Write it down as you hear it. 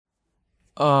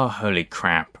Oh, holy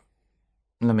crap.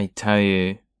 Let me tell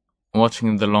you,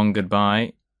 watching The Long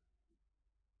Goodbye,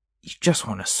 you just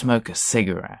want to smoke a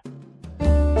cigarette.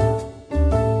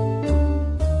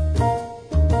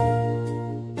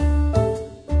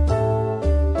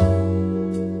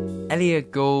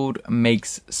 Elliot Gould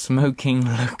makes smoking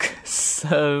look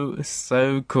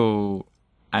so cool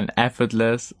and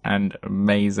effortless and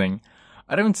amazing.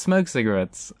 I don't smoke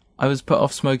cigarettes. I was put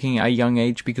off smoking at a young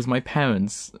age because my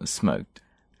parents smoked,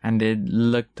 and it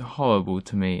looked horrible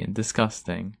to me and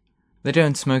disgusting. They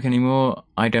don't smoke anymore,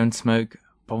 I don't smoke,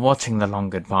 but watching The Long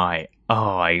Goodbye,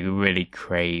 I really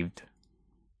craved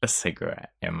a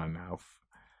cigarette in my mouth.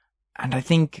 And I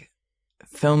think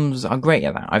films are great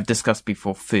at that. I've discussed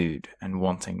before food and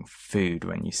wanting food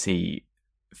when you see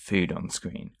food on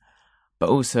screen. But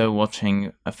also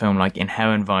watching a film like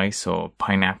Inherent Vice or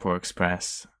Pineapple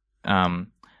Express,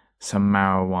 some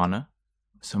marijuana,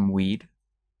 some weed,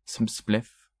 some spliff.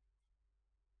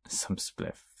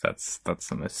 That's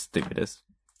the most stupidest.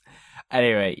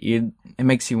 Anyway, it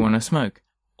makes you want to smoke.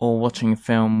 Or watching a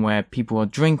film where people are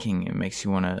drinking, it makes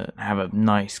you want to have a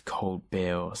nice cold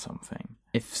beer or something.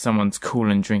 If someone's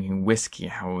cool and drinking whiskey,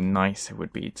 how nice it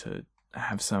would be to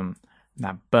have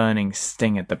that burning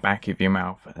sting at the back of your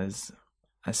mouth as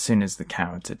soon as the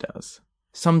character does.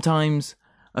 Sometimes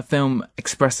a film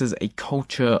expresses a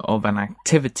culture of an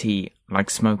activity like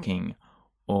smoking,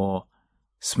 or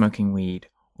smoking weed,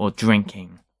 or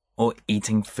drinking, or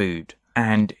eating food,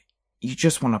 and you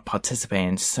just want to participate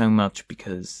in so much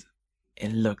because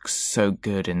it looks so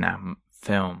good in that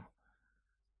film.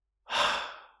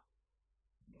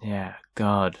 Yeah,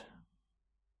 God.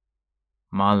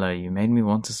 Marlo, you made me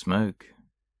want to smoke.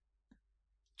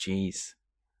 Jeez.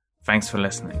 Thanks for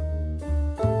listening.